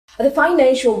The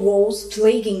financial woes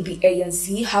plaguing the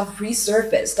ANC have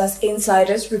resurfaced as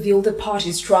insiders reveal the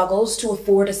party's struggles to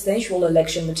afford essential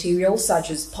election materials such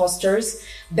as posters,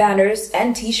 banners,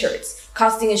 and T-shirts,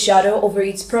 casting a shadow over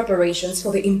its preparations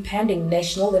for the impending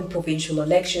national and provincial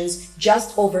elections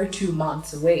just over 2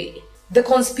 months away. The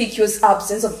conspicuous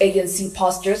absence of ANC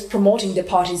posters promoting the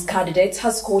party's candidates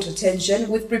has caught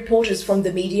attention, with reporters from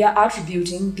the media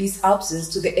attributing this absence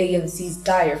to the ANC's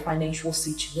dire financial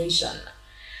situation.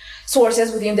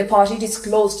 Sources within the party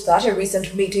disclosed that a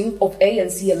recent meeting of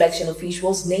ANC election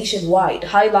officials nationwide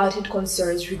highlighted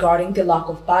concerns regarding the lack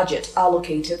of budget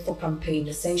allocated for campaign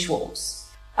essentials.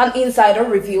 An insider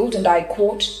revealed, and I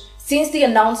quote, "Since the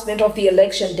announcement of the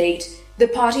election date, the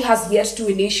party has yet to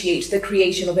initiate the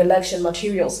creation of election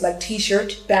materials like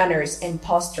T-shirt, banners, and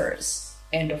posters."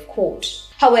 End of quote.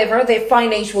 However, the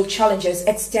financial challenges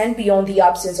extend beyond the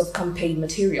absence of campaign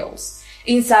materials.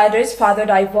 Insiders further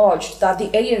divulged that the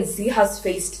ANC has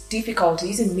faced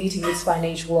difficulties in meeting its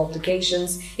financial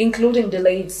obligations, including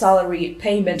delayed salary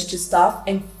payment to staff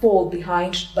and fall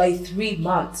behind by 3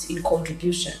 months in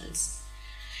contributions.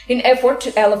 In effort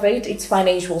to elevate its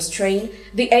financial strain,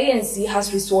 the ANC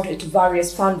has resorted to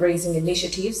various fundraising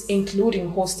initiatives,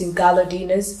 including hosting gala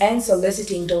dinners and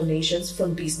soliciting donations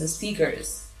from business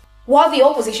figures. While the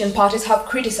opposition parties have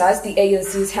criticized the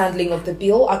ANC's handling of the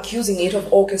bill, accusing it of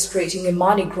orchestrating a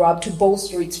money grab to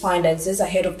bolster its finances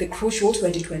ahead of the crucial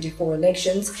 2024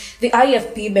 elections, the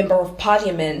IFP Member of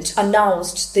Parliament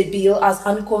announced the bill as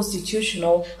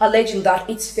unconstitutional, alleging that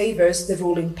it favors the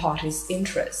ruling party's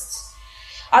interests.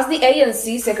 As the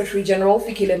ANC Secretary-General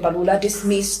Fikile Mbalula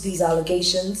dismissed these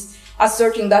allegations,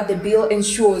 asserting that the bill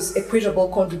ensures equitable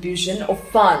contribution of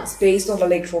funds based on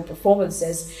electoral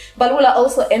performances, Mbalula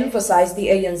also emphasized the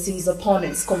ANC's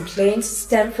opponents' complaints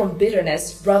stem from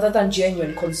bitterness rather than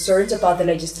genuine concerns about the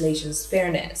legislation's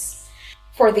fairness.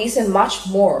 For this and much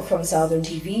more from Southern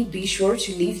TV, be sure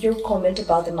to leave your comment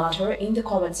about the matter in the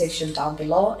comment section down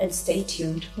below and stay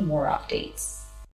tuned for more updates.